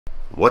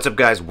What's up,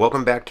 guys?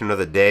 Welcome back to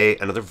another day,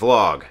 another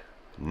vlog,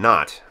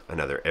 not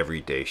another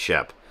everyday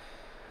Shep.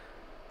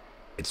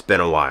 It's been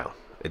a while.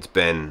 It's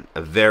been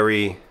a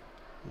very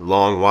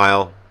long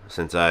while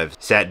since I've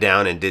sat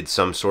down and did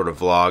some sort of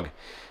vlog,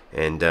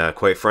 and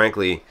quite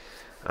frankly,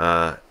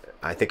 I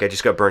think I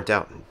just got burnt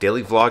out.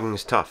 Daily vlogging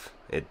is tough.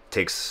 It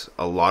takes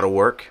a lot of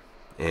work,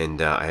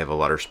 and I have a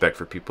lot of respect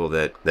for people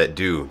that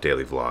do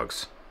daily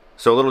vlogs.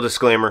 So a little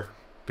disclaimer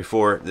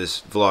before this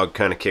vlog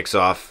kind of kicks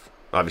off.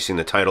 Obviously in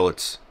the title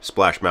it's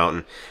Splash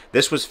Mountain.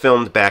 This was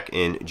filmed back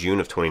in June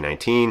of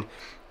 2019.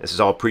 This is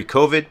all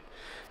pre-COVID,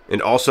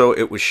 and also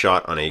it was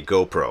shot on a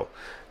GoPro.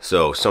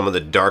 So some of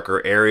the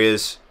darker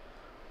areas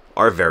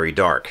are very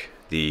dark.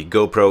 The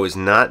GoPro is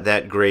not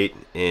that great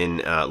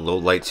in low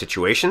light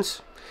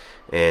situations,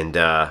 and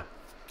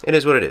it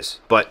is what it is.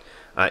 But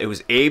it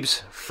was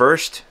Abe's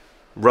first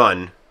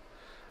run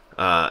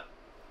on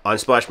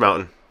Splash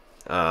Mountain.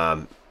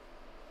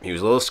 He was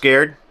a little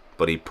scared,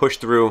 but he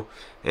pushed through,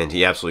 and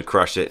he absolutely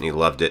crushed it, and he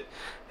loved it.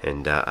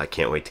 And I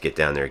can't wait to get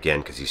down there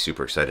again because he's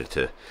super excited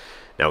to.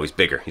 Now he's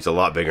bigger. He's a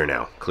lot bigger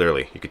now.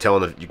 Clearly, you can tell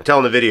in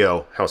the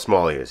video how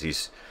small he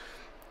is.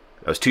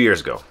 That was 2 years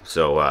ago,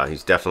 so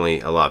he's definitely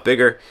a lot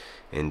bigger.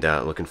 And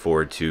looking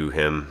forward to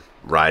him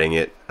riding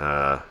it.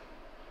 I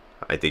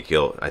don't think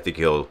he'll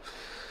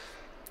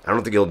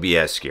be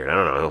as scared. I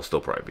don't know. He'll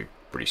still probably be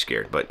pretty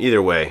scared. But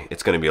either way,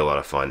 it's going to be a lot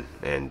of fun.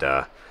 And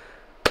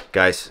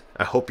guys,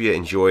 I hope you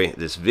enjoy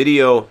this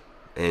video.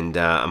 And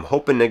I'm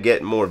hoping to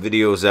get more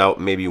videos out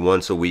maybe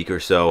once a week or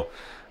so.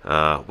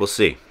 We'll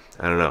see.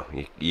 I don't know.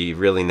 You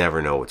really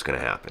never know what's going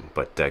to happen.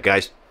 But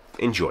guys,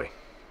 enjoy.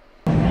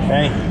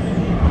 Hey,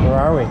 where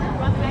are we?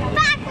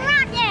 Back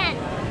rockin'!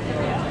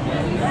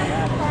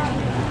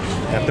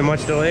 After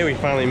much delay, we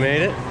finally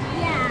made it.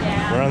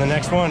 Yeah. We're on the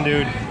next one,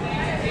 dude.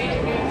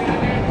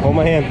 Hold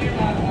my hand.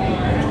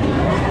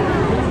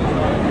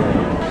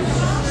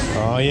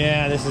 Oh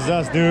yeah, this is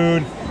us,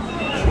 dude.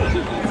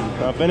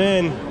 Up and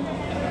in.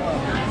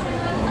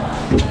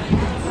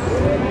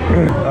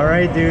 All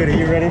right, dude, are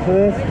you ready for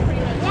this?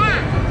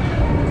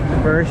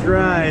 Yeah. First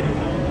ride.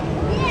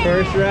 Yeah.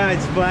 First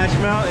ride, Splash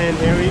Mountain.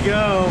 Here we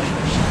go.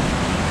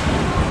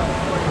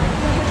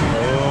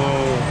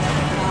 Oh.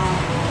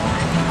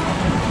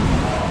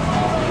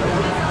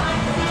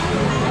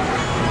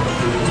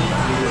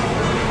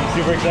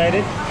 Super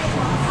excited?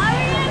 Are we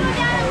gonna go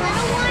down a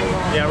little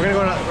one? Yeah, we're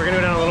gonna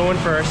go down a little one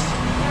first,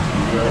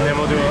 and then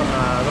we'll do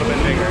a little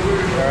bit bigger.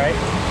 All right?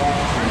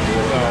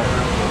 So.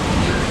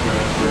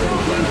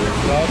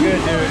 It's all good,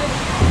 dude.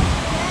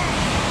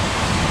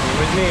 You're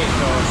with me,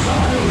 so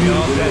we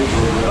all set.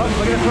 Oh,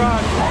 look at the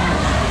frog.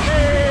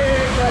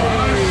 Hey,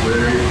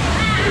 buddy.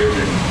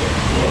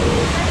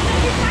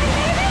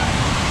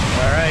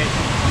 All right.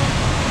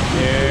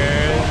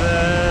 Here's the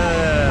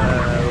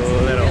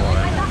little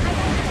one.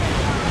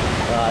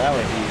 Wow, that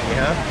was easy,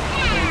 huh?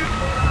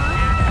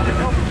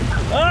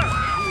 Ah!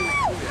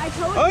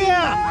 Oh,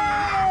 yeah!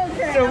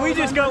 So we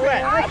just got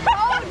wet.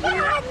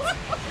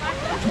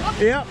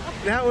 Yep,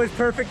 that was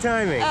perfect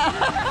timing.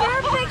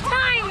 Perfect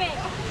timing!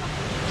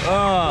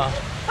 Oh.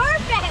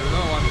 Perfect!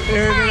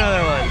 Here's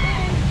another one.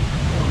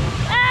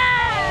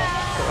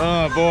 Ah.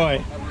 Oh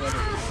boy.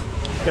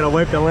 Gonna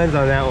wipe the lens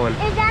on that one.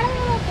 Is that a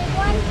little big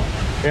one?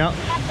 Yep.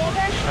 That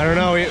bigger? I don't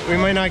know, we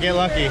might not get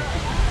lucky.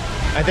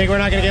 I think we're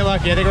not gonna get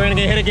lucky. I think we're gonna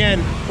get hit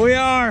again. We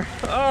are!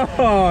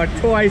 Oh,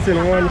 twice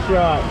in one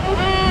shot.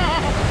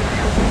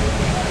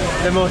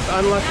 The most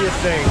unluckiest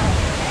thing.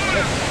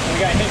 We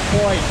got hit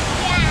twice.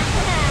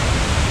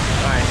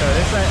 Alright, so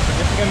this is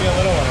gonna be a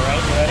little one,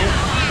 alright? You ready?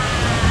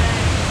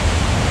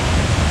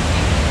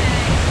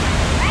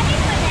 Ready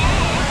for this?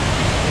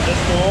 Is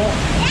this cool?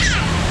 Yeah!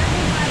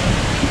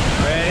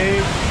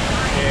 Ready?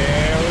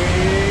 Here we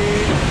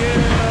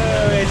go!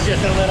 It's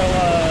just a little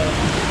one.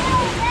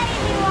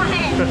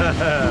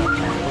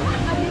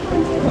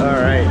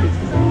 Alright.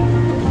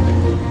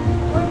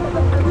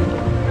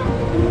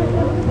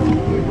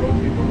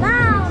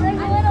 Wow, there's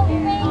a little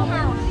green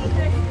house.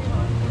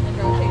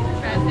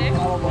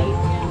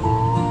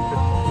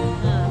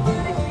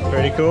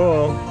 Pretty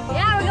cool.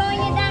 Yeah, we're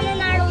going down in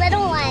our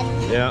little one.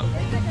 Yeah.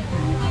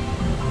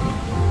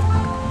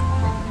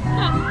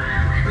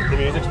 The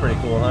music's pretty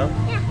cool, huh?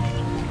 Yeah.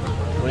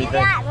 What do you It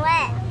think? got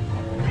wet.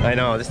 I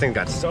know, this thing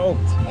got soaked.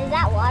 Is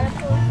that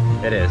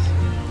waterproof? It is.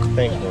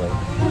 Thankfully.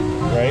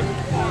 Right?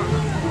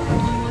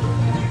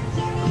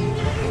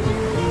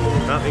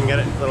 Oh, you can get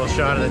a little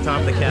shot of the top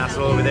of the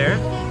castle over there.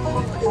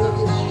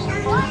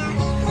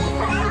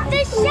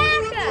 The shack!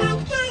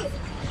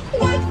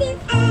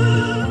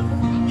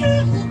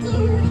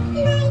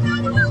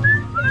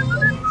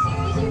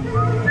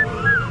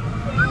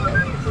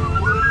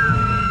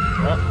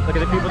 Oh, look at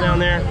the people down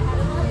there.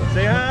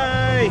 Say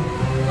hi!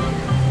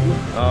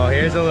 Oh,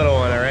 here's a little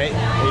one, alright?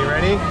 Are you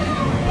ready?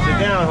 Sit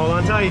down, hold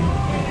on tight.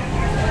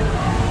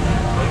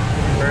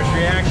 First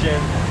reaction.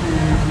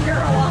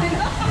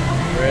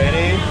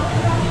 Ready?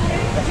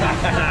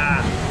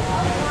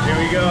 Here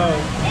we go.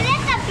 Is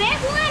it the big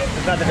one?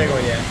 It's not the big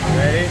one yet.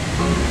 Ready?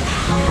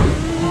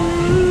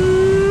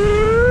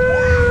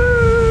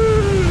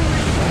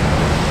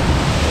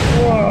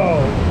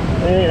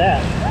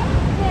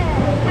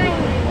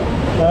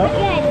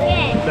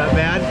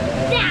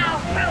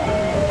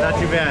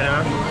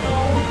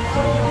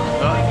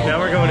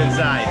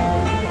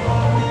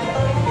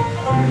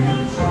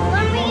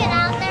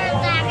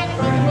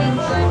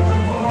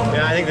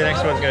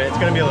 next one's it's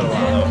gonna be a little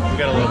while though. We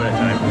got a little bit of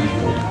time.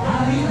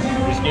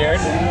 You scared?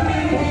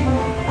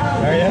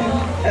 Are you?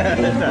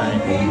 That's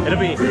alright.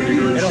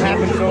 It'll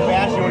happen so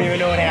fast you won't even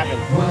know what happened.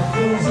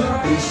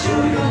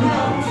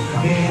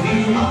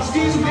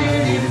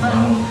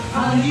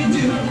 How do you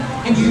do?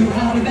 And you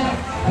brought me back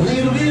a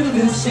little bit of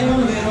this and a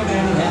little bit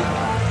of that.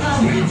 How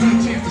do you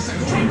do?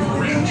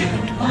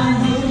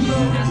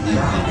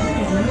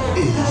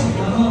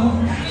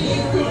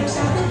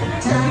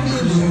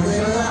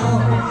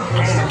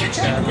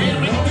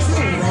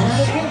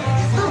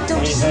 What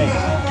do you think?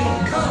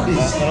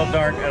 Well, it's a little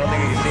dark. I don't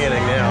think you can see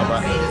anything now,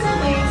 but.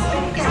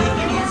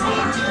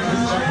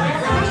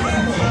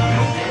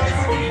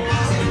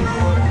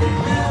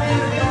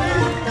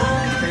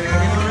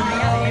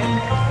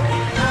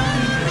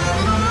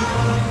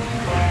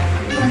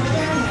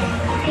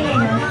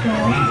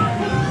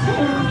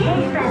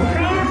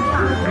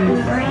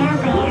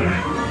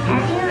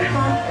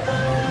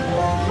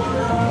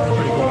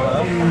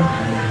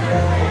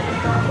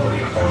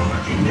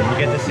 You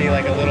get to see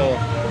like a little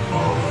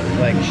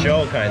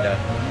show kinda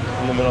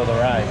in the middle of the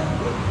ride.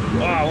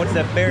 Oh, what's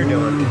that bear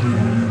doing?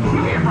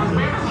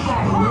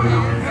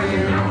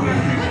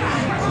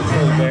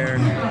 Silly bear.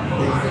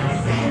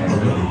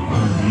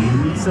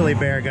 Silly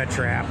bear got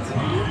trapped.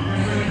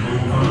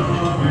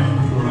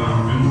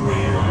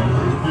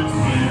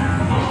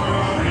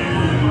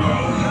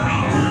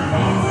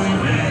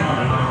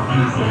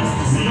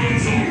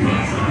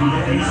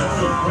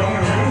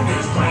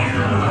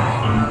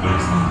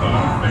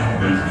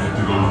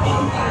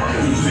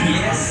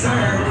 Yes, sir.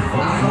 I'm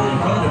gonna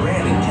run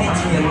around and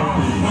catch me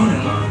along.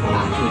 I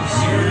could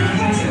sure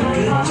use a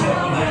good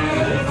job.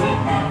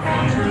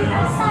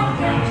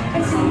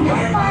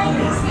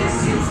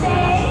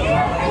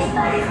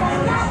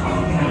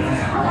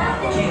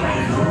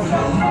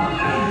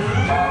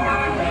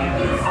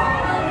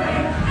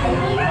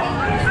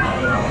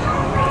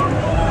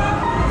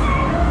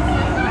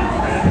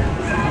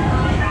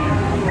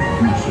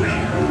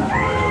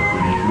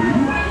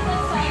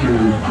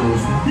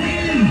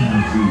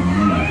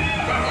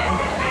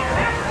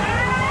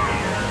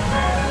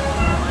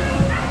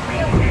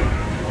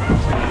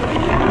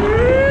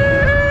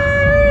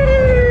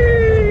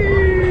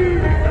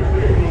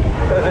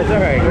 That's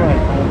alright, come on.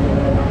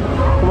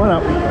 Come on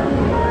up.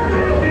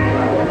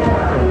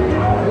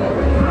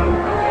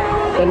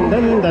 Dun,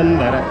 dun, dun, dun,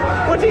 dun.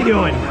 What's he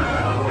doing?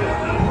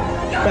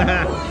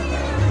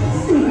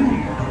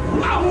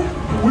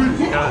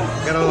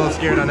 got a little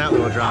scared on that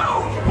little drop.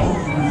 Oh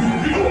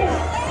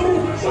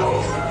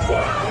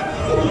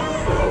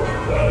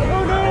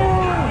no!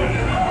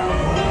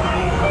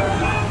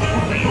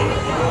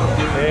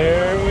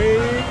 There we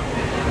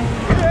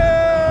go!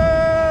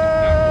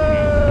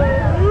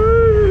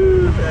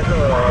 Woo! That's a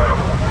little one.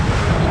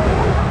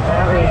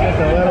 That was just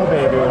a little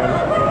baby one.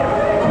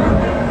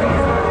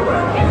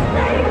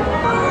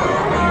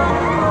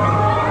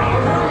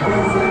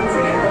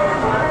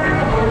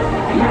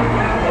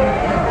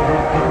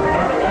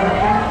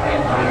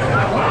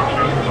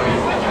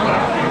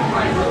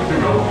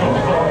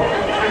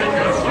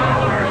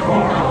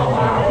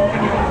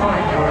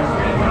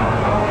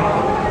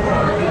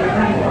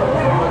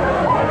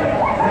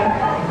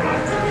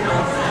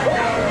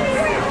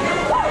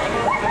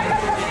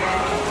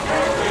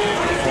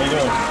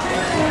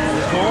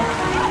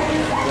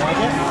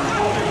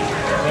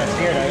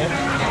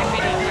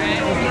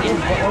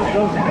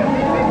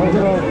 Those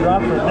little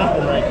drops are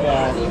nothing like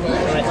that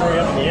when I throw you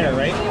up in the air,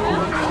 right?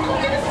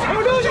 Oh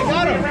no, they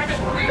got him!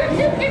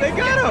 They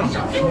got him!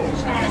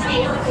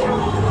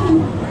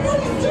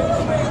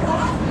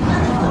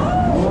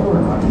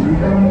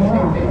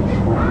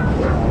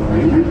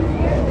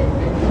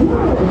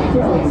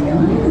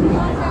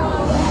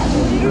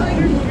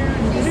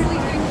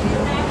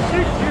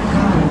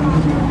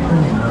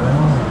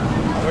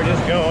 We're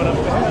just going up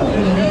the hill,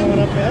 just going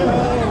up the hill,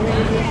 we're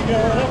just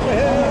going up the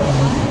hill.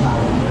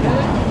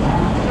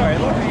 Alright,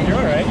 look, you're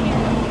alright.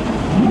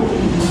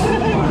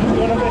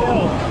 Going up the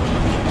hill.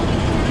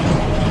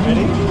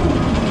 Ready?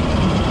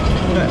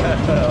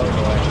 Oh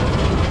boy.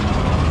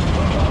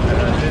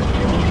 That's it.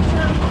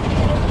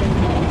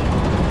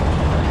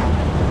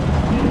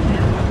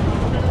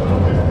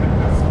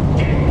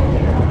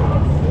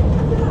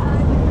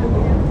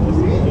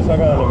 Just hug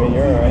on to me,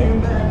 you're alright.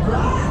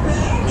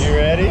 You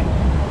ready?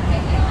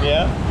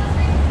 Yeah?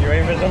 You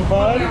ready for some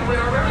fun?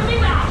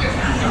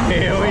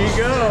 Here we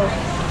go.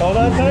 Hold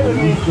on tight with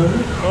me.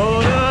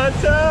 Hold on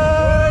tight.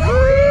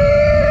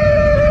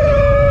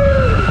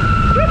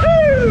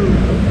 Woohoo!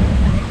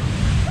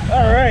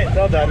 All right,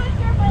 all done.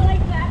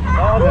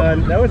 All done.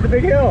 That was the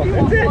big hill.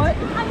 That's it.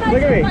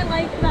 Look at me.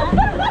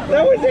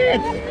 That was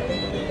it.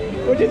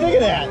 What'd you think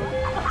of that?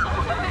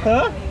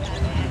 Huh?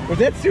 Was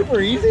that super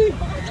easy?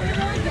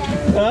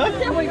 Huh?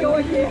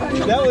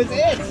 That was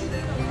it.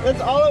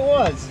 That's all it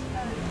was.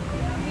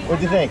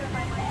 What'd you think?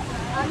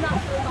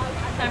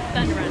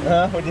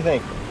 Huh? What'd you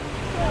think?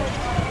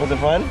 Was it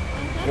fun?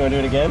 You want to do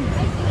it again?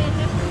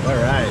 All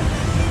right.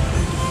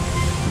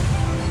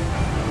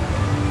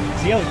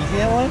 See how easy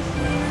that was?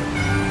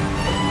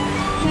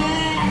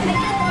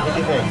 What do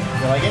you think?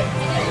 You like it?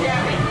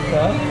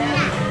 Huh?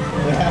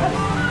 Yeah.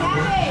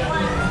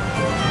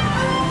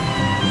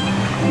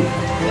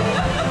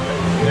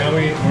 Now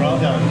we're all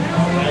done.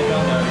 Ride's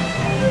all done.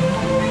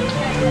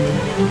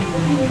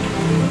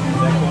 Is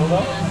that cool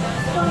though?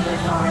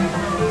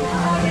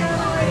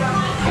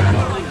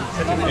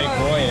 Such a big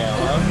boy now,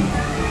 huh?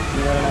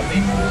 You want a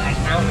big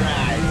out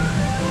ride.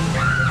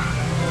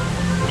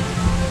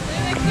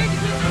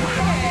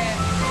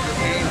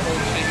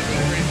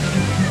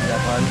 Is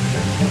that fun?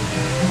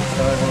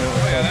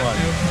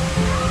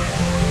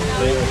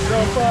 It was so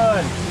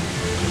fun.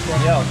 It was so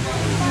fun. Yo.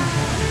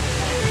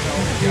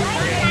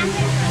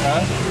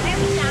 Huh?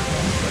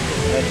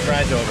 That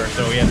fride's over,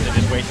 so we have to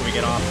just wait till we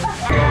get off.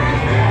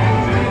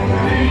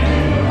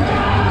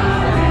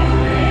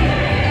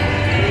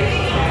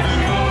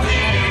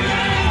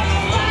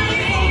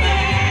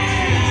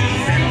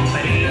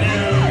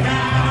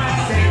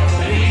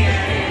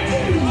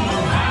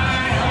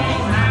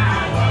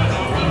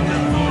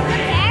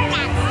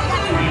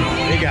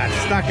 They got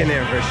stuck in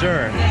there for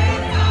sure.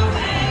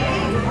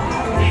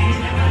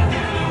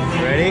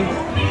 Ready?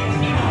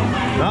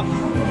 Up.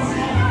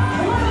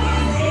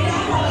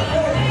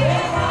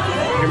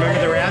 You remember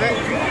the rabbit?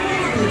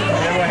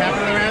 Remember what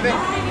happened to the rabbit?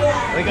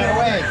 We got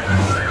away.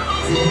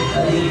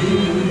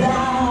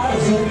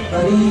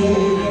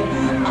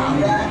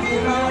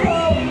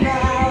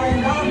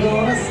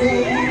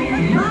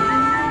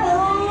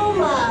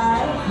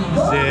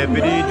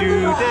 Zippity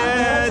doo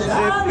dad,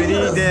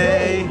 zippity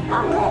day.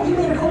 I'm glad you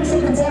made it home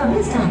safe and sound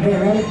this time,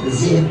 Billy.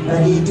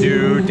 Zippity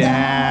doo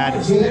dad,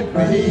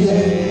 zippity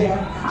day.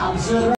 I'm sure